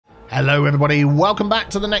Hello everybody, welcome back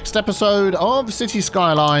to the next episode of Cities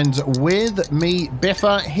Skylines with me,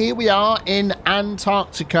 Biffa. Here we are in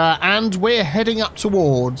Antarctica and we're heading up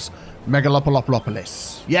towards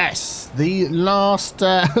Megalopolopolis. Yes, the last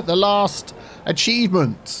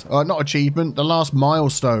achievement, or not achievement, the last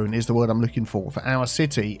milestone is the word I'm looking for our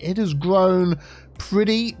city. It has grown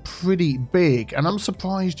pretty big and I'm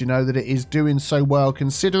surprised, you know, that it is doing so well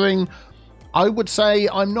considering I would say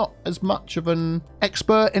I'm not as much of an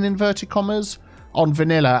expert in inverted commas on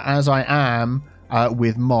vanilla as I am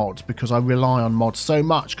with mods, because I rely on mods so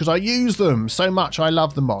much, because I use them so much. I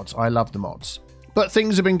love the mods. But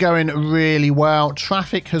things have been going really well.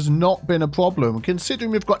 Traffic has not been a problem,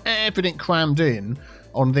 considering we've got everything crammed in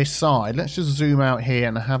on this side. Let's just zoom out here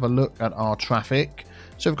and have a look at our traffic.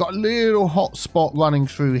 So we've got a little hot spot running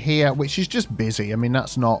through here, which is just busy. I mean,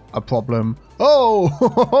 that's not a problem. Oh,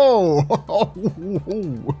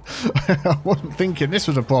 I wasn't thinking this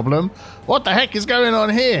was a problem. What the heck is going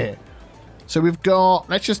on here? So we've got,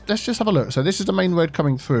 let's just have a look. So this is the main road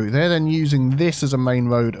coming through. They're then using this as a main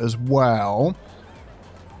road as well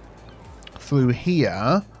through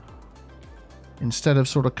here, instead of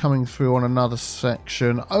sort of coming through on another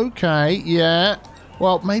section. Okay, yeah.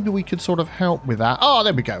 Well, maybe we could sort of help with that. Oh,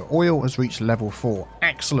 there we go. Oil has reached level 4.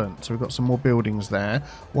 Excellent. So we've got some more buildings there.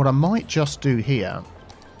 What I might just do here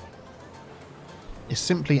is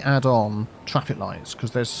simply add on traffic lights, because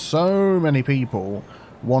there's so many people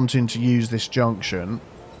wanting to use this junction.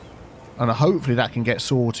 And hopefully that can get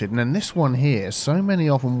sorted. And then this one here, so many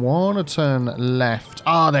of them want to turn left.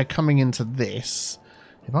 Ah, they're coming into this.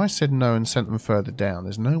 If I said no and sent them further down,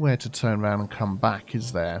 there's nowhere to turn around and come back,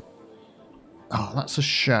 is there? Oh, that's a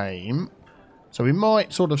shame. So we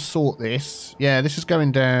might sort of sort this. Yeah, this is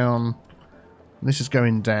going down. This is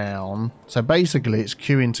going down. So basically it's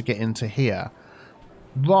queuing to get into here.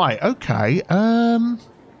 Right, okay. Not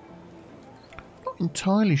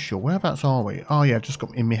entirely sure. Whereabouts are we? Oh yeah, I've just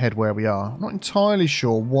got in my head where we are. Not entirely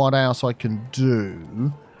sure what else I can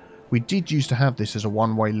do. We did used to have this as a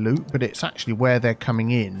one-way loop, but it's actually where they're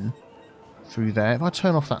coming in through there. If I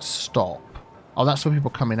turn off that stop. Oh, that's where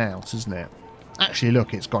people are coming out, isn't it? Actually,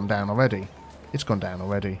 look, it's gone down already. It's gone down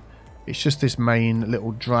already. It's just this main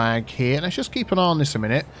little drag here. Let's just keep an eye on this a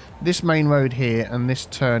minute. This main road here and this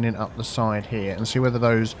turning up the side here, and see whether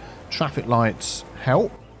those traffic lights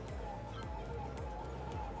help.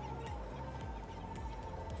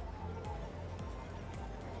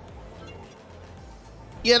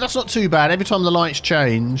 Yeah, that's not too bad. Every time the lights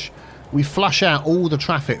change, we flush out all the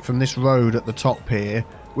traffic from this road at the top here,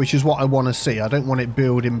 which is what I want to see. I don't want it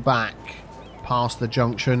building back past the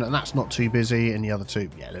junction, and that's not too busy. And the other two,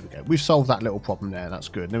 yeah, there we go. We've solved that little problem there. That's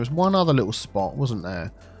good. There was one other little spot, wasn't there?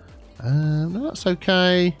 No, that's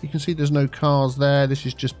okay. You can see there's no cars there. This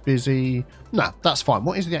is just busy. No, that's fine.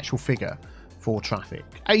 What is the actual figure for traffic?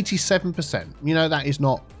 87%. You know, that is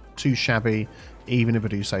not too shabby, even if I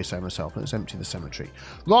do say so myself. Let's empty the cemetery.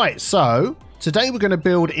 Right, so today we're going to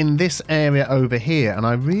build in this area over here, and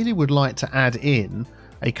I really would like to add in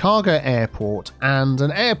a cargo airport and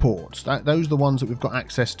an airport. Those are the ones that we've got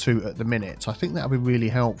access to at the minute. So I think that would be really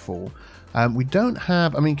helpful. We don't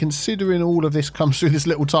have, I mean, considering all of this comes through this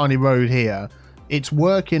little tiny road here, it's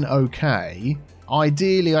working okay.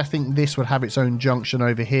 Ideally, I think this would have its own junction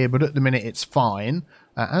over here, but at the minute it's fine.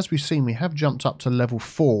 As we've seen, we have jumped up to level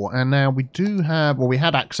 4, and now we do have, well, we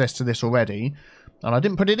had access to this already, and I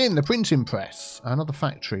didn't put it in, the printing press, another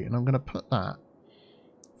factory, and I'm going to put that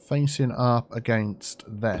facing up against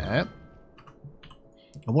there.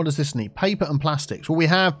 And what does this need? Paper and plastics. Well, we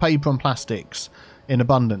have paper and plastics in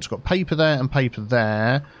abundance. We've got paper there and paper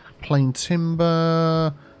there. Plain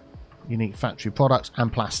timber, unique factory products,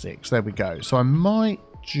 and plastics. There we go. So I might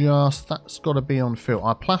just, that's got to be on fill.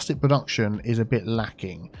 Our plastic production is a bit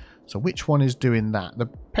lacking. So which one is doing that? The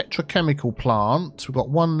petrochemical plant. We've got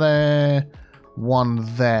one there,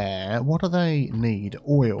 one there. What do they need?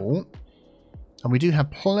 Oil. And we do have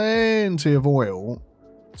plenty of oil,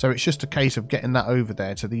 so it's just a case of getting that over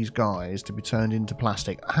there to these guys to be turned into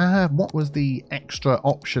plastic. What was the extra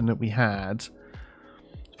option that we had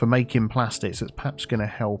for making plastics that's perhaps going to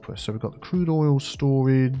help us? So we've got the crude oil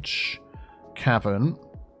storage cavern,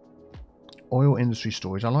 oil industry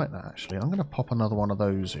storage. I like that, actually. I'm going to pop another one of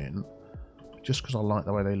those in, just because I like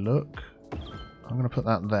the way they look. I'm going to put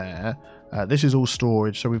that there. This is all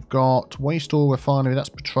storage. So we've got waste oil refinery, that's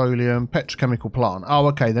petroleum, petrochemical plant. Oh,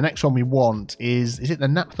 okay. The next one we want is it the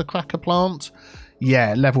naphtha cracker plant?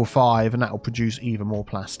 Yeah, level 5, and that will produce even more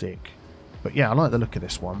plastic. But yeah, I like the look of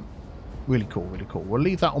this one. Really cool, really cool. We'll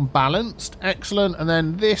leave that on balanced. Excellent. And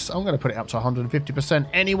then this, I'm going to put it up to 150%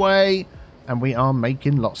 anyway. And we are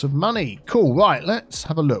making lots of money. Cool. Right, let's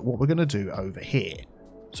have a look what we're going to do over here.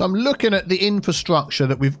 So I'm looking at the infrastructure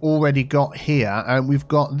that we've already got here. And we've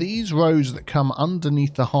got these roads that come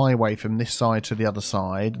underneath the highway from this side to the other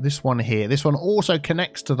side. This one here. This one also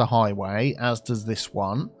connects to the highway, as does this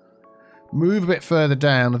one. Move a bit further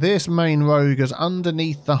down. This main road goes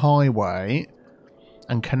underneath the highway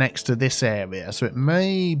and connects to this area. So it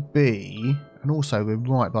may be... And also, we're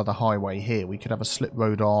right by the highway here. We could have a slip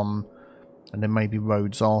road on and then maybe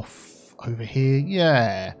roads off over here.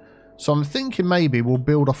 Yeah. So I'm thinking maybe we'll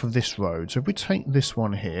build off of this road. So if we take this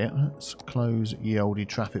one here, let's close ye olde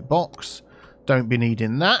traffic box. Don't be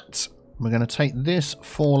needing that. We're going to take this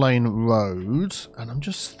 4-lane road, and I'm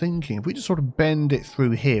just thinking if we just sort of bend it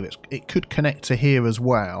through here, it could connect to here as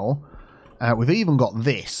well. We've even got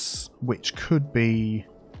this, which could be...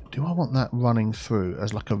 Do I want that running through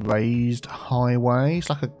as like a raised highway? It's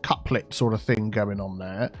like a couplet sort of thing going on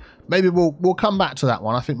there. Maybe we'll come back to that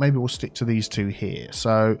one. I think maybe we'll stick to these two here.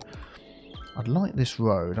 So I'd like this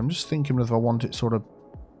road. I'm just thinking whether I want it sort of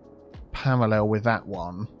parallel with that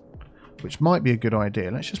one, which might be a good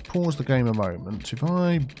idea. Let's just pause the game a moment. If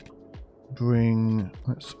I bring...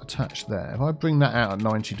 Let's attach there. If I bring that out at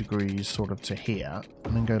 90 degrees sort of to here,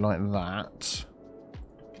 and then go like that...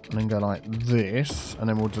 And then go like this, and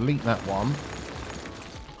then we'll delete that one.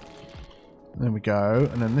 There we go.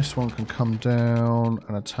 And then this one can come down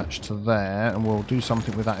and attach to there, and we'll do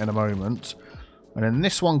something with that in a moment. And then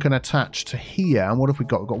this one can attach to here. And what have we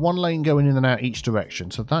got? We've got one lane going in and out each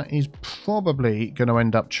direction. So that is probably going to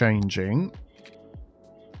end up changing,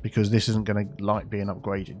 because this isn't going to like being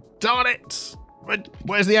upgraded. Darn it!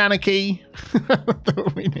 Where's the anarchy? That's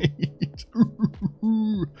what we need.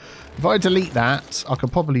 If I delete that, I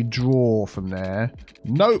could probably draw from there.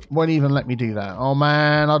 Nope, won't even let me do that. Oh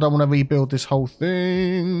man, I don't want to rebuild this whole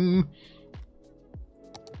thing.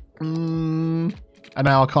 And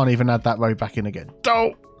now I can't even add that road back in again.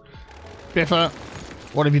 Don't! Biffa,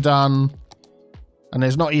 what have you done? And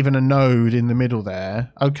there's not even a node in the middle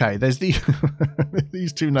there. Okay, there's these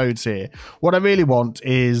two nodes here. What I really want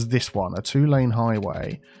is this one, a 2-lane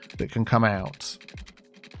highway that can come out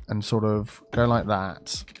and sort of go like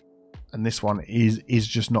that. And this one is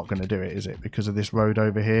just not going to do it, is it? Because of this road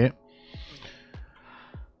over here.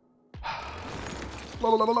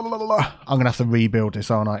 I'm going to have to rebuild this,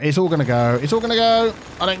 aren't I? It's all going to go. It's all going to go.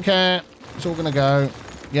 I don't care. It's all going to go.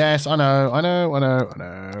 Yes, I know. I know. I know. I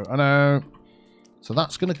know. I know. So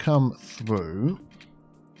that's going to come through.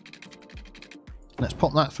 Let's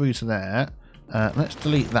pop that through to there. Let's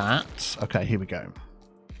delete that. Okay, here we go.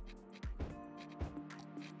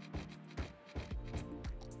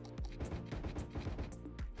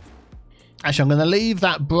 Actually, I'm going to leave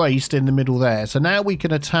that braced in the middle there. So now we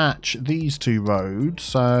can attach these two roads.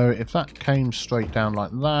 So if that came straight down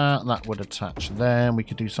like that, that would attach there. And we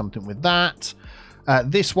could do something with that.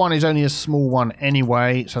 This one is only a small one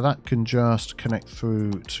anyway, so that can just connect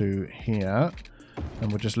through to here. And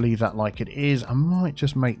we'll just leave that like it is. I might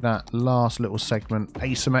just make that last little segment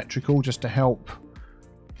asymmetrical just to help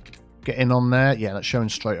get in on there. Yeah, that's showing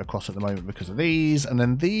straight across at the moment because of these. And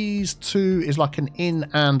then these two is like an in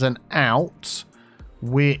and an out,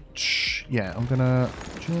 which, yeah, I'm going to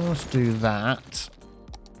just do that.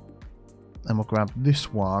 And we'll grab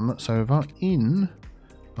this one. So if our innie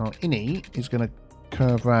is going to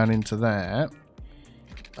curve around into there,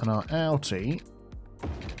 and our outie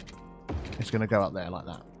is going to go up there like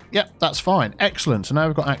that. Yep, that's fine. Excellent. So now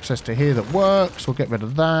we've got access to here that works. We'll get rid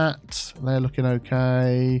of that. They're looking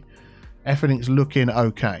okay. Everything's looking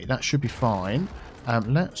okay. That should be fine.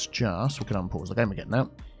 Let's just... We can unpause the game again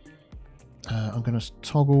now. I'm going to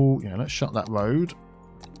toggle... Yeah, let's shut that road.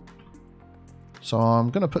 So I'm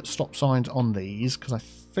going to put stop signs on these because I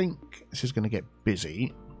think this is going to get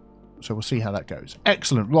busy. So we'll see how that goes.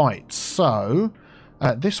 Excellent. Right. So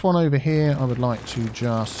this one over here, I would like to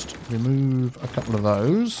just remove a couple of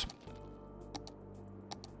those.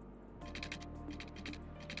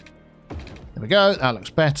 There we go. That looks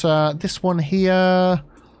better. This one here,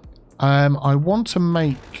 I want to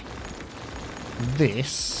make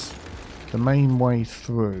this the main way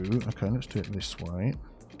through. Okay, let's do it this way.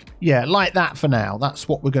 Yeah, like that for now. That's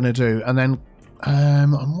what we're going to do. And then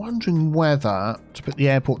I'm wondering whether to put the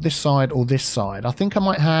airport this side or this side. I think I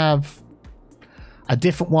might have a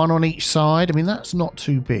different one on each side. I mean, that's not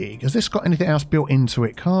too big. Has this got anything else built into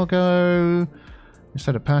it? Cargo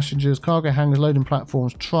instead of passengers, cargo hangars, loading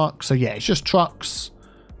platforms, trucks. So yeah, it's just trucks.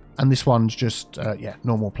 And this one's just, yeah,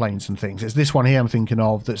 normal planes and things. It's this one here I'm thinking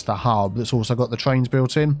of that's the hub that's also got the trains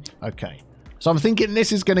built in. Okay. So I'm thinking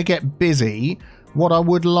this is going to get busy. What I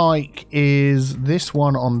would like is this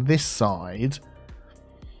one on this side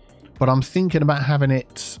But I'm thinking about having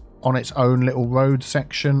it on its own little road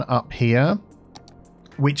section up here,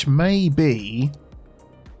 which may be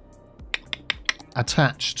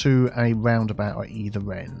attached to a roundabout at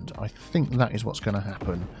either end. I think that is what's going to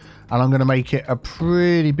happen. And I'm going to make it a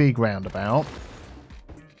pretty big roundabout.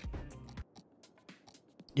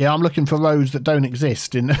 Yeah, I'm looking for roads that don't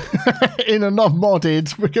exist in in a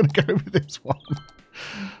non-modded. We're going to go with this one.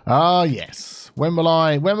 Ah, yes. When will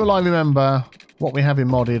I remember what we have in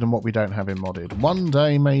modded and what we don't have in modded? One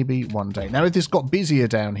day, maybe one day. Now, if this got busier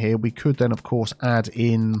down here, we could then, of course, add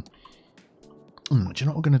in... do you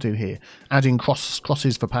know what we're going to do here? Add in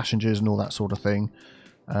crosses for passengers and all that sort of thing.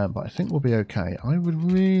 But I think we'll be okay. I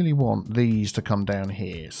would really want these to come down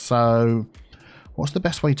here. So, what's the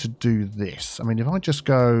best way to do this? I mean, if I just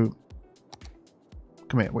go...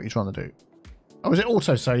 Come here, what are you trying to do? Oh, is it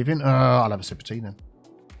auto-saving? I'll have a sip of tea then.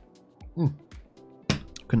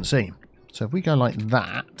 Couldn't see. So if we go like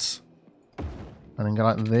that, and then go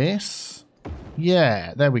like this,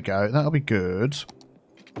 yeah, there we go. That'll be good.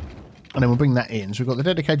 And then we'll bring that in. So we've got the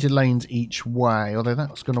dedicated lanes each way, although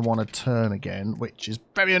that's going to want to turn again, which is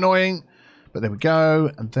very annoying. But there we go.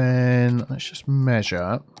 And then let's just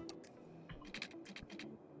measure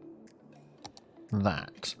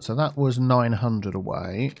that. So that was 900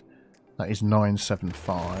 away. That is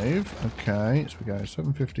 975. Okay, so we go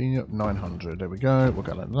 750 up 900. There we go. We'll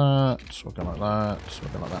go like that. We'll go like that.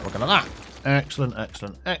 We'll go like that. We'll go like that. Excellent,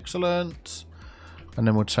 excellent, excellent. And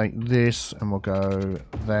then we'll take this and we'll go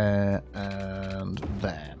there and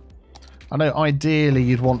there. I know ideally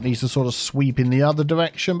you'd want these to sort of sweep in the other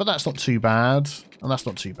direction, but that's not too bad. And that's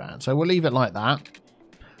not too bad. So we'll leave it like that.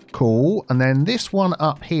 Cool. And then this one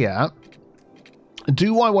up here.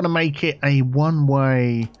 Do I want to make it a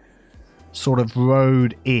one-way sort of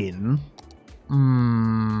road in?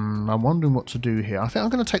 I'm wondering what to do here. I think I'm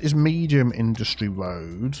going to take this medium industry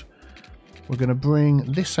road. We're going to bring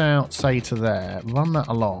this out, say, to there. Run that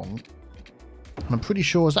along. And I'm pretty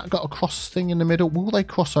sure, has that got a cross thing in the middle? Will they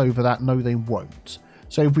cross over that? No, they won't.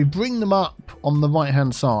 So if we bring them up on the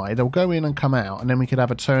right-hand side, they'll go in and come out, and then we could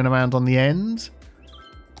have a turnaround on the end.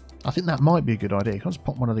 I think that might be a good idea. Can I just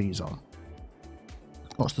pop one of these on?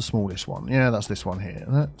 What's the smallest one? Yeah, that's this one here.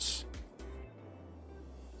 Let's...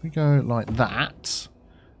 We go like that.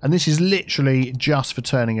 And this is literally just for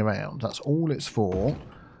turning around. That's all it's for.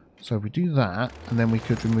 So if we do that, and then we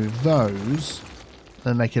could remove those,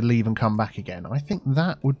 then they could leave and come back again. I think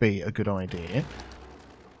that would be a good idea.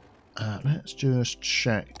 Let's just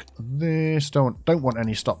check this. Don't want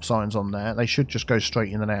any stop signs on there. They should just go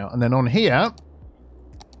straight in and out. And then on here,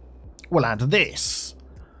 we'll add this.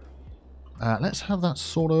 Let's have that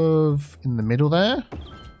sort of in the middle there.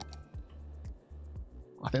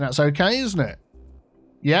 I think that's okay, isn't it?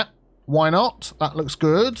 Yeah, why not? That looks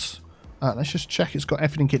good. Let's just check it's got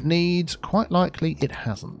everything it needs. Quite likely it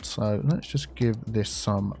hasn't. So let's just give this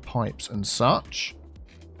some pipes and such.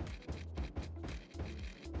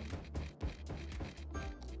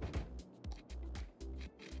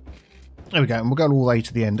 There we go. And we'll go all the way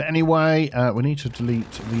to the end anyway. We need to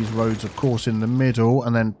delete these roads, of course, in the middle.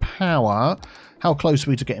 And then power. How close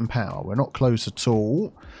are we to getting power? We're not close at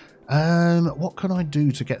all. What can I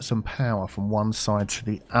do to get some power from one side to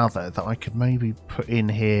the other that I could maybe put in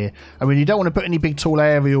here? I mean, you don't want to put any big tall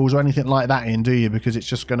aerials or anything like that in, do you? Because it's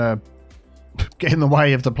just going to get in the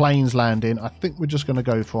way of the planes landing. I think we're just going to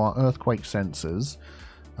go for our earthquake sensors.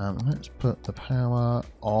 Let's put the power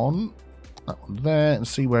on. That one there, and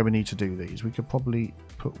see where we need to do these. We could probably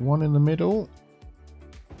put one in the middle.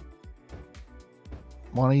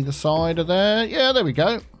 One either side of there. Yeah, there we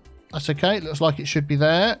go. That's okay. It looks like it should be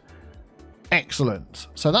there. Excellent.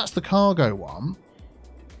 So that's the cargo one.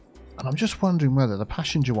 And I'm just wondering whether the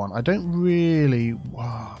passenger one, I don't really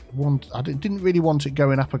didn't really want it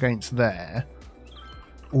going up against there.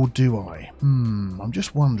 Or do I? I'm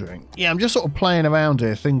just wondering. Yeah, I'm just sort of playing around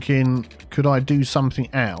here thinking, could I do something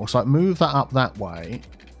else? Like move that up that way.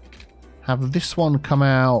 Have this one come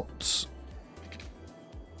out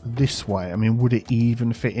this way. I mean, would it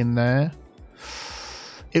even fit in there?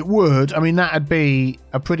 It would. I mean, that'd be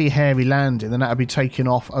a pretty hairy landing. Then that'd be taking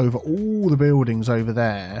off over all the buildings over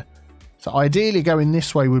there. So ideally going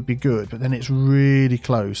this way would be good. But then it's really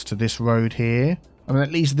close to this road here. I mean,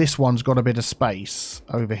 at least this one's got a bit of space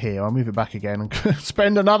over here. I'll move it back again and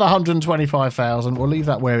spend another 125,000. We'll leave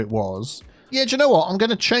that where it was. Yeah, do you know what? I'm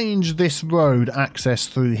going to change this road access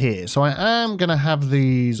through here. So I am going to have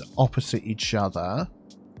these opposite each other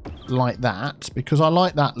like that, because I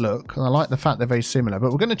like that look and I like the fact they're very similar.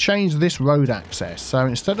 But we're going to change this road access. So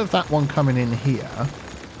instead of that one coming in here,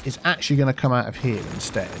 it's actually going to come out of here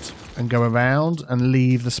instead and go around and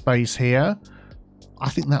leave the space here. I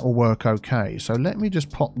think that will work okay. So let me just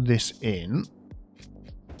pop this in.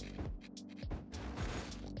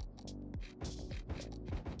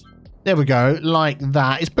 There we go, like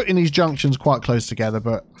that. It's putting these junctions quite close together,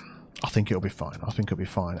 but I think it'll be fine. I think it'll be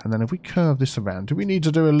fine. And then if we curve this around, do we need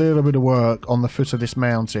to do a little bit of work on the foot of this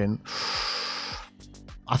mountain?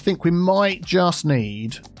 I think we might just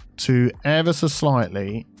need to ever so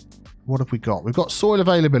slightly... What have we got? We've got soil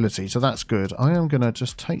availability, so that's good. I am going to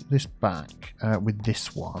just take this back with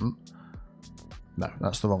this one. No,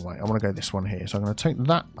 that's the wrong way. I want to go this one here. So I'm going to take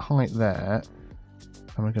that height there.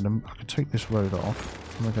 And I can take this road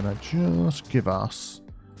off. And we're going to just give us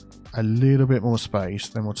a little bit more space.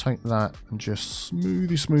 Then we'll take that and just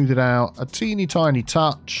smooth it out. A teeny tiny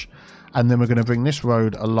touch. And then we're going to bring this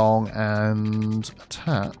road along and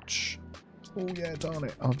attach. Oh yeah, darn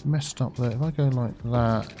it. I've messed up there. If I go like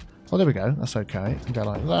that... Oh, there we go. That's okay. I can go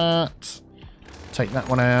like that. Take that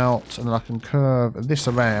one out. And then I can curve this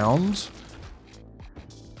around.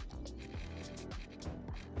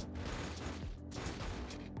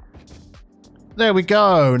 There we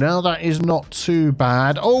go. Now that is not too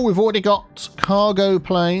bad. Oh, we've already got cargo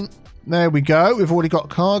plane. There we go. We've already got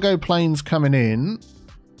cargo planes coming in.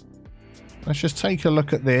 Let's just take a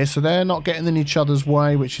look at this. So they're not getting in each other's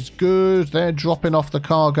way, which is good. They're dropping off the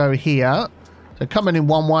cargo here. They're coming in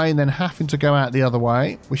one way and then having to go out the other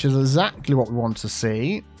way, which is exactly what we want to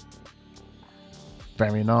see.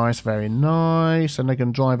 Very nice, very nice. And they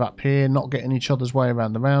can drive up here, not getting each other's way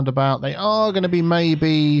around the roundabout. They are going to be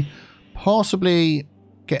maybe, possibly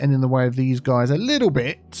getting in the way of these guys a little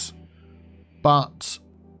bit. But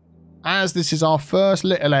as this is our first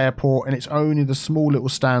little airport and it's only the small little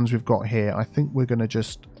stands we've got here, I think we're going to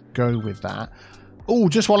just go with that. Oh,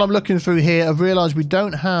 just while I'm looking through here, I've realised we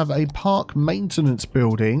don't have a park maintenance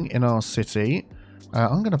building in our city.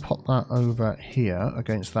 I'm going to pop that over here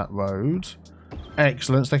against that road.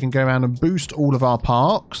 Excellent. So they can go around and boost all of our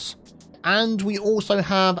parks. And we also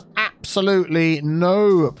have absolutely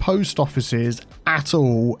no post offices at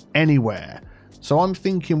all anywhere. So I'm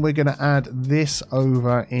thinking we're going to add this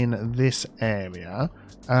over in this area.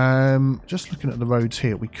 Just looking at the roads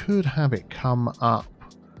here, we could have it come up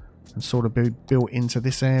and sort of be built into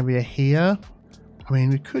this area here. I mean,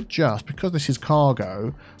 we could just, because this is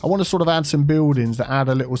cargo, I want to sort of add some buildings that add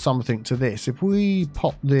a little something to this. If we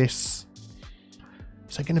pop this,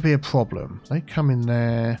 is that going to be a problem? They come in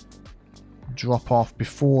there, drop off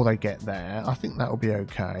before they get there. I think that will be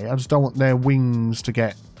okay. I just don't want their wings to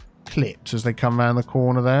get clipped as they come around the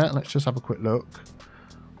corner there. Let's just have a quick look.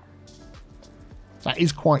 That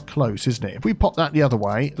is quite close, isn't it? If we pop that the other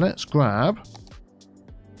way, let's grab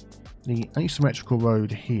the asymmetrical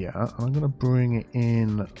road here, and I'm going to bring it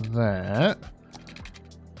in there,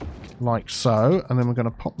 like so, and then we're going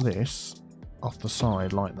to pop this off the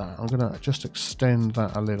side like that. I'm going to just extend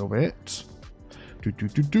that a little bit.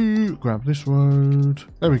 Grab this road.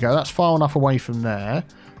 There we go. That's far enough away from there.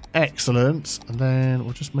 Excellent. And then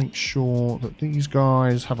we'll just make sure that these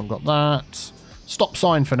guys haven't got that. Stop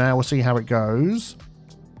sign for now. We'll see how it goes.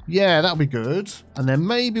 Yeah, that'll be good. And then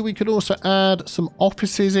maybe we could also add some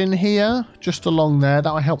offices in here, just along there.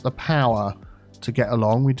 That'll help the power to get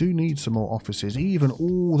along. We do need some more offices, even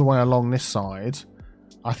all the way along this side.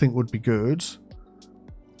 I think would be good.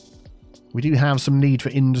 We do have some need for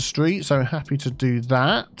industry, so happy to do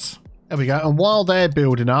that. There we go. And while they're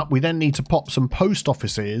building up, we then need to pop some post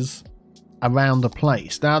offices around the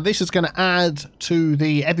place. Now, this is going to add to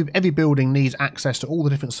the... Every building needs access to all the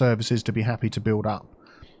different services to be happy to build up.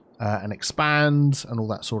 And expand and all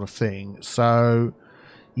that sort of thing. So,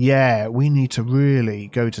 yeah, we need to really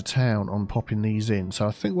go to town on popping these in. So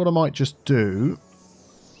I think what I might just do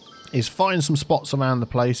is find some spots around the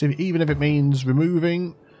place, even if it means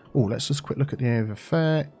removing. Oh, let's just quick look at the area of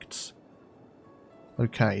effect.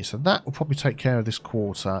 Okay, so that will probably take care of this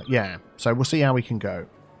quarter. Yeah, so we'll see how we can go.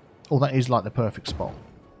 Oh, that is like the perfect spot.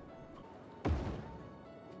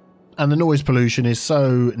 And the noise pollution is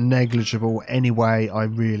so negligible anyway, I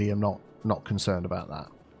really am not concerned about that.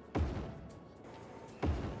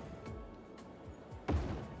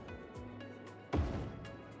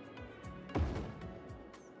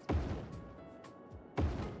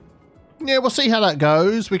 Yeah, we'll see how that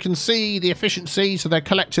goes. We can see the efficiency, so they're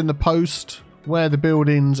collecting the post where the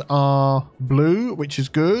buildings are blue, which is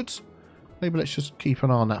good. Maybe let's just keep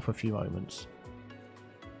an eye on that for a few moments.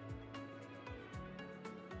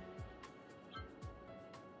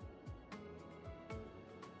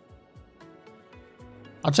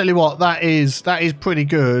 I'll tell you what, that is pretty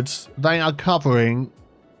good. They are covering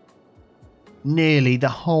nearly the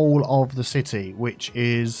whole of the city, which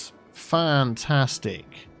is fantastic.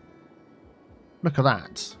 Look at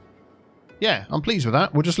that. Yeah, I'm pleased with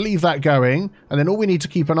that. We'll just leave that going. And then all we need to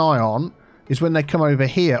keep an eye on is when they come over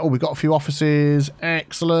here. Oh, we've got a few offices.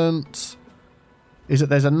 Excellent. Is that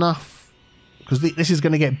there's enough? Because this is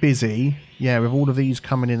going to get busy. Yeah, with all of these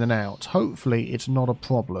coming in and out. Hopefully it's not a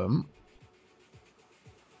problem.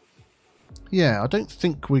 Yeah, I don't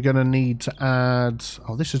think we're going to need to add...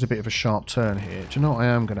 Oh, this is a bit of a sharp turn here. Do you know what I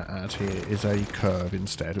am going to add here is a curve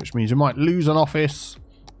instead, which means we might lose an office.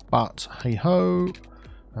 But, hey-ho.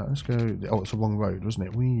 Let's go... Oh, it's the wrong road, wasn't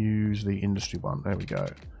it? We use the industry one. There we go.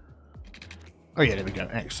 Oh, yeah, there we go.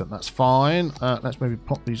 Excellent. That's fine. Let's maybe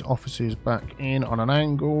pop these offices back in on an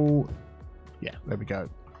angle. Yeah, there we go.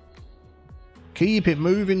 Keep it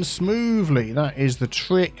moving smoothly. That is the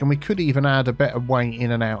trick. And we could even add a better way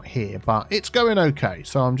in and out here. But it's going okay.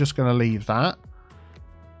 So I'm just going to leave that.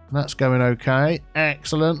 That's going okay.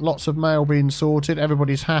 Excellent. Lots of mail being sorted.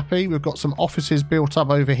 Everybody's happy. We've got some offices built up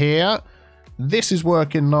over here. This is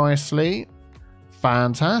working nicely.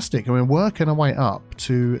 Fantastic. And we're working our way up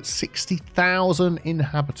to 60,000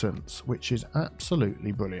 inhabitants, which is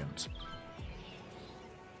absolutely brilliant.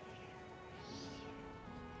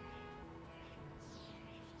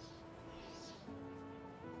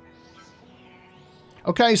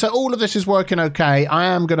 Okay, so all of this is working okay. I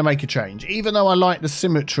am going to make a change. Even though I like the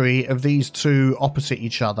symmetry of these two opposite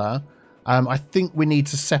each other, I think we need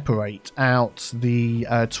to separate out the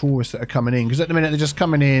tourists that are coming in. Because at the minute, they're just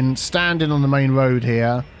coming in, standing on the main road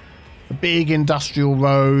here. A big industrial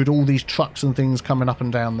road, all these trucks and things coming up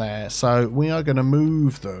and down there. So we are going to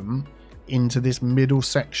move them into this middle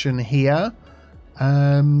section here.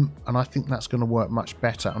 And I think that's going to work much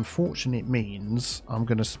better. Unfortunately, it means I'm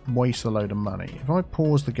going to waste a load of money. If I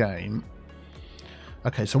pause the game...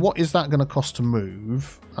 Okay, so what is that going to cost to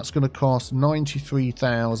move? That's going to cost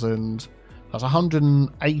 93,000. That's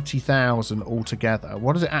 180,000 altogether.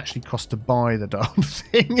 What does it actually cost to buy the darn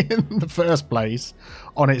thing in the first place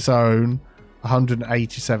on its own?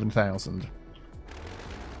 187,000.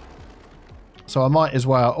 So I might as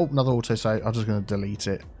well... Oh, another autosave. I'm just going to delete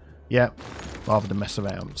it. Yep, rather than mess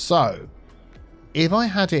around. So, if I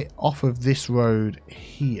had it off of this road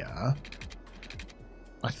here,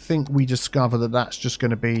 I think we discover that that's just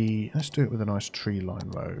going to be... Let's do it with a nice tree line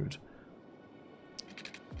road.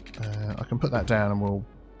 I can put that down and we'll...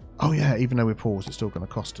 Oh yeah, even though we pause, it's still going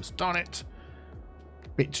to cost us. Darn it!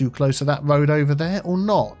 Bit too close to that road over there, or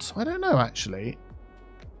not? I don't know, actually.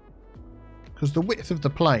 Because the width of the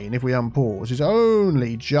plane, if we unpause, is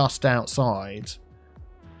only just outside...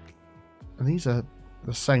 And these are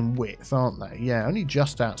the same width, aren't they? Yeah, only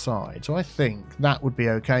just outside. So I think that would be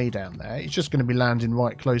okay down there. It's just going to be landing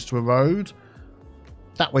right close to a road.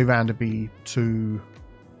 That way round would be too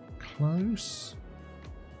close.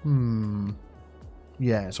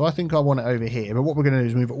 Yeah, so I think I want it over here. But what we're going to do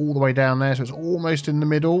is move it all the way down there so it's almost in the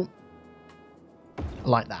middle.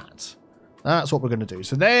 Like that. That's what we're going to do.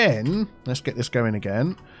 So then, let's get this going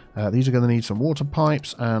again. These are going to need some water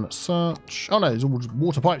pipes and such. Oh no, there's all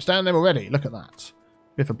water pipes down there already. Look at that.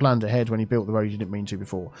 Biffa planned ahead when he built the road he didn't mean to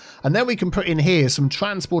before. And then we can put in here some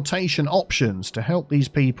transportation options to help these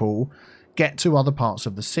people get to other parts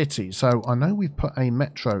of the city. So I know we've put a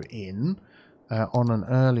metro in on an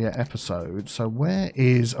earlier episode. So where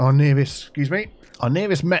is our nearest, our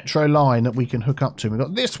nearest metro line that we can hook up to? We've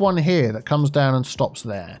got this one here that comes down and stops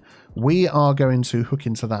there. We are going to hook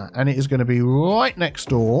into that, and it is going to be right next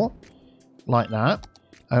door, like that.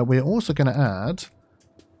 We're also going to add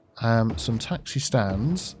some taxi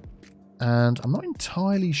stands, and I'm not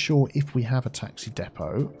entirely sure if we have a taxi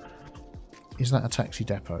depot. Is that a taxi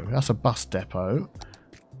depot? That's a bus depot.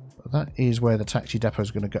 That is where the taxi depot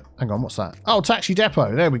is going to go. Hang on, what's that? Oh, taxi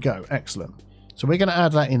depot. There we go. Excellent. So we're going to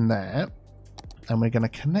add that in there, and we're going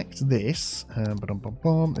to connect this.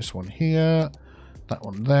 This one here. That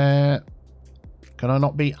one there. Can I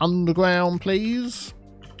not be underground, please?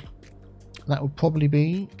 That would probably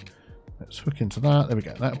be... Let's hook into that. There we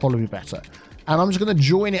go. That would probably be better. And I'm just going to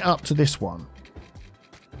join it up to this one.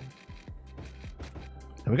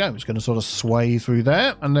 There we go. It's going to sort of sway through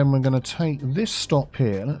there. And then we're going to take this stop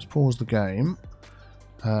here. Let's pause the game.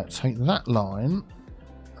 Take that line.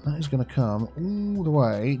 And that is going to come all the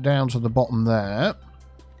way down to the bottom there.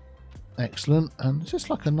 Excellent. And it's just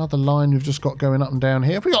like another line we've just got going up and down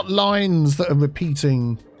here. Have we got lines that are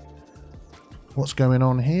repeating what's going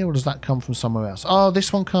on here? Or does that come from somewhere else? Oh,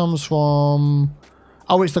 this one comes from...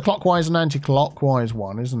 Oh, it's the clockwise and anti-clockwise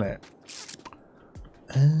one, isn't it?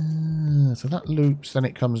 So that loops, then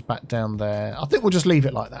it comes back down there. I think we'll just leave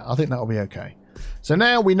it like that. I think that'll be okay. So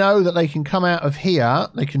now we know that they can come out of here.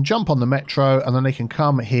 They can jump on the metro and then they can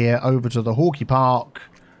come here over to the Hawkey Park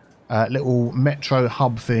little metro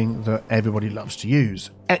hub thing that everybody loves to use.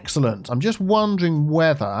 Excellent. I'm just wondering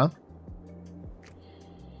whether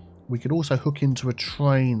we could also hook into a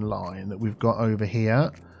train line that we've got over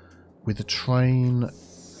here with a train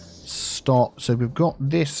stop. So we've got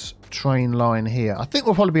this train line here. I think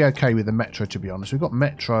we'll probably be okay with the metro, to be honest. We've got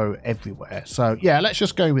metro everywhere. So yeah, let's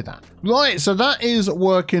just go with that. Right, so that is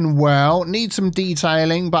working well. Need some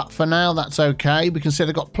detailing, but for now that's okay. We can see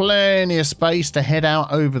they've got plenty of space to head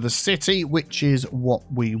out over the city, which is what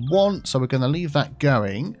we want. So we're going to leave that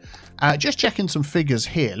going. Just checking some figures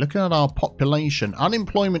here. Looking at our population,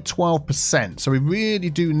 unemployment 12%. So we really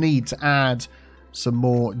do need to add some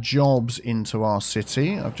more jobs into our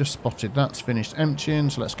city. I've just spotted that's finished emptying,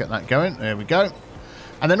 so let's get that going. There we go.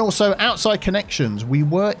 And then also outside connections. We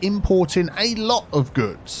were importing a lot of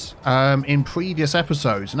goods in previous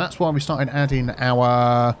episodes, and that's why we started adding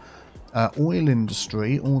our oil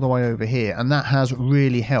industry all the way over here, and that has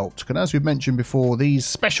really helped. Because as we've mentioned before, these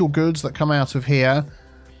special goods that come out of here,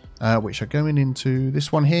 which are going into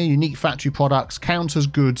this one here, unique factory products, count as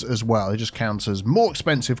goods as well. They just count as more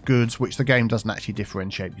expensive goods, which the game doesn't actually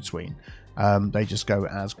differentiate between. They just go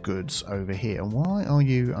as goods over here. Why are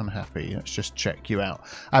you unhappy? Let's just check you out.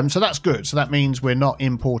 So that's good. So that means we're not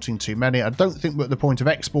importing too many. I don't think we're at the point of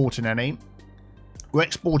exporting any. We're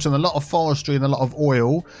exporting a lot of forestry and a lot of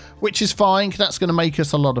oil, which is fine, because that's going to make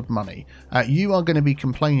us a lot of money. You are going to be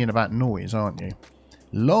complaining about noise, aren't you?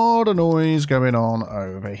 Lot of noise going on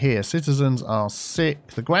over here. Citizens are sick.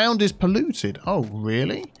 The ground is polluted. Oh,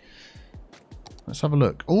 really? Let's have a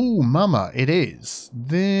look. Oh, mama, it is.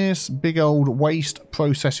 This big old waste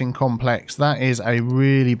processing complex. That is a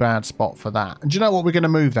really bad spot for that. And do you know what? We're going to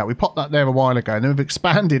move that. We popped that there a while ago, and then we've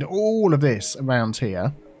expanded all of this around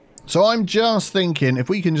here. So I'm just thinking if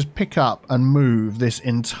we can just pick up and move this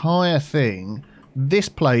entire thing. This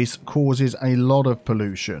place causes a lot of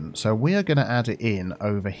pollution, so we are going to add it in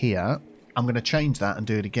over here. I'm going to change that and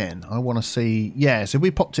do it again. I want to see, yes, if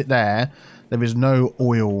we popped it there, there is no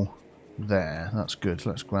oil there. That's good. So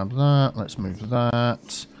let's grab that. Let's move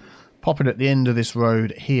that. Pop it at the end of this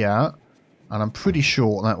road here, and I'm pretty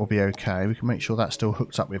sure that will be okay. We can make sure that's still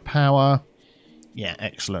hooked up with power. Yeah,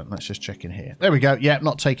 excellent. Let's just check in here. There we go. Yeah,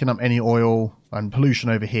 not taking up any oil, and pollution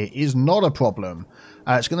over here is not a problem.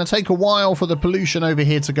 It's going to take a while for the pollution over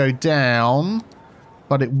here to go down,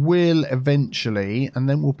 but it will eventually, and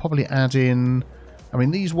then we'll probably add in, I mean,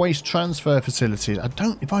 these waste transfer facilities,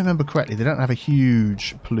 if I remember correctly, they don't have a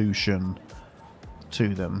huge pollution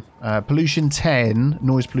to them. Pollution 10,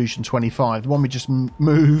 noise pollution 25. The one we just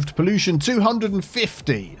moved, pollution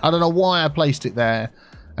 250. I don't know why I placed it there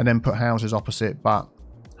and then put houses opposite, but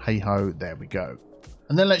hey ho, there we go.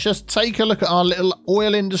 And then let's just take a look at our little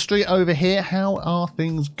oil industry over here. How are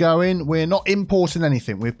things going? We're not importing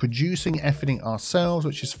anything. We're producing everything ourselves,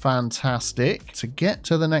 which is fantastic. To get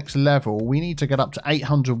to the next level, we need to get up to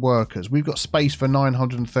 800 workers. We've got space for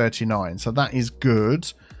 939, so that is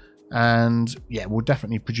good. And yeah, we'll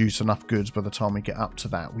definitely produce enough goods by the time we get up to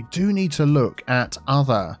that. We do need to look at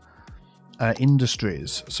other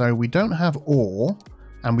industries. So we don't have ore.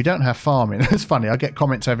 And we don't have farming. It's funny, I get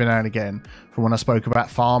comments every now and again from when I spoke about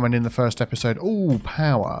farming in the first episode. Oh,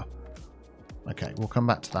 power. Okay, we'll come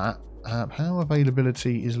back to that. Power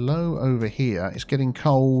availability is low over here. It's getting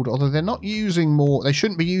cold, although they're not using more. They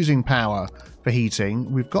shouldn't be using power for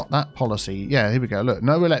heating. We've got that policy. Yeah, here we go. Look,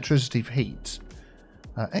 no electricity for heat.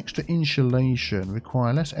 Extra insulation.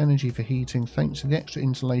 Require less energy for heating. Thanks to the extra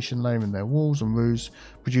insulation layer in their walls and roofs.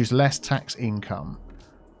 Produce less tax income.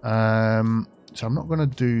 So I'm not going to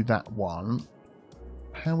do that one.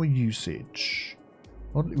 Power usage.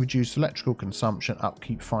 Moderately reduce electrical consumption.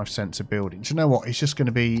 Upkeep 5 cents a building. Do you know what? It's just going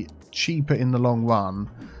to be cheaper in the long run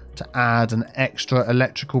to add an extra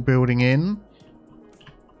electrical building in.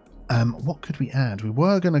 What could we add? We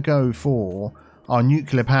were going to go for our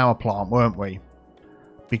nuclear power plant, weren't we?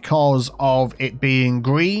 Because of it being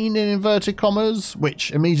green in inverted commas,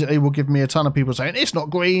 which immediately will give me a ton of people saying it's not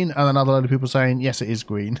green, and another load of people saying yes, it is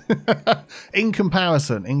green. in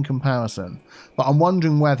comparison. But I'm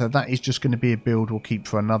wondering whether that is just going to be a build we'll keep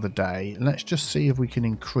for another day. Let's just see if we can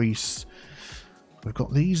increase. We've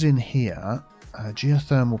got these in here.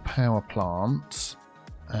 Geothermal power plants.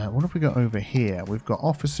 What have we got over here? We've got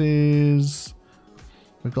offices.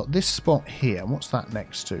 We've got this spot here. What's that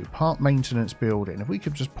next to? Park maintenance building. If we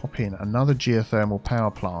could just pop in another geothermal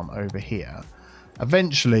power plant over here.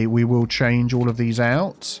 Eventually, we will change all of these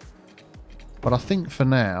out. But I think for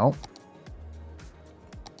now,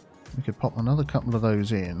 we could pop another couple of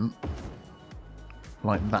those in.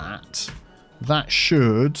 Like that. That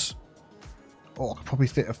should Oh, I could probably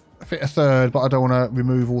fit a third, but I don't want to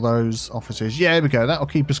remove all those offices. Yeah, there we go. That'll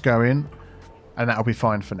keep us going, and that'll be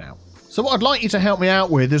fine for now. So what I'd like you to help me out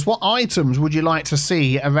with is what items would you like to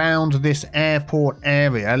see around this airport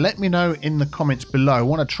area? Let me know in the comments below. I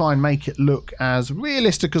want to try and make it look as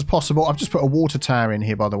realistic as possible. I've just put a water tower in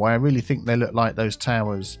here, by the way. I really think they look like those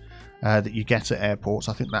towers that you get at airports.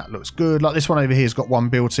 I think that looks good. Like this one over here has got one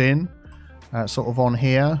built in, sort of on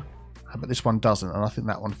here. But this one doesn't, and I think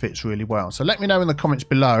that one fits really well. So let me know in the comments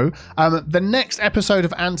below. The next episode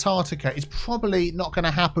of Antarctica is probably not going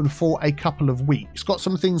to happen for a couple of weeks. Got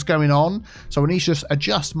some things going on, so I need to just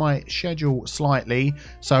adjust my schedule slightly.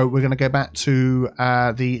 So we're going to go back to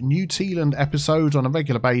the New Zealand episodes on a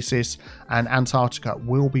regular basis, and Antarctica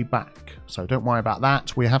will be back. So don't worry about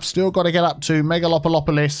that. We have still got to get up to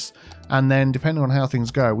Megalopolopolis, and then depending on how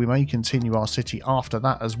things go, we may continue our city after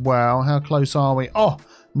that as well. How close are we? Oh,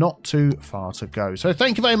 not too far to go. So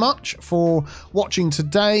thank you very much for watching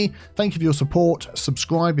today. Thank you for your support.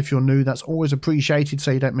 Subscribe if you're new. That's always appreciated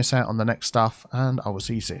so you don't miss out on the next stuff. And I will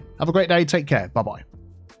see you soon. Have a great day. Take care. Bye-bye.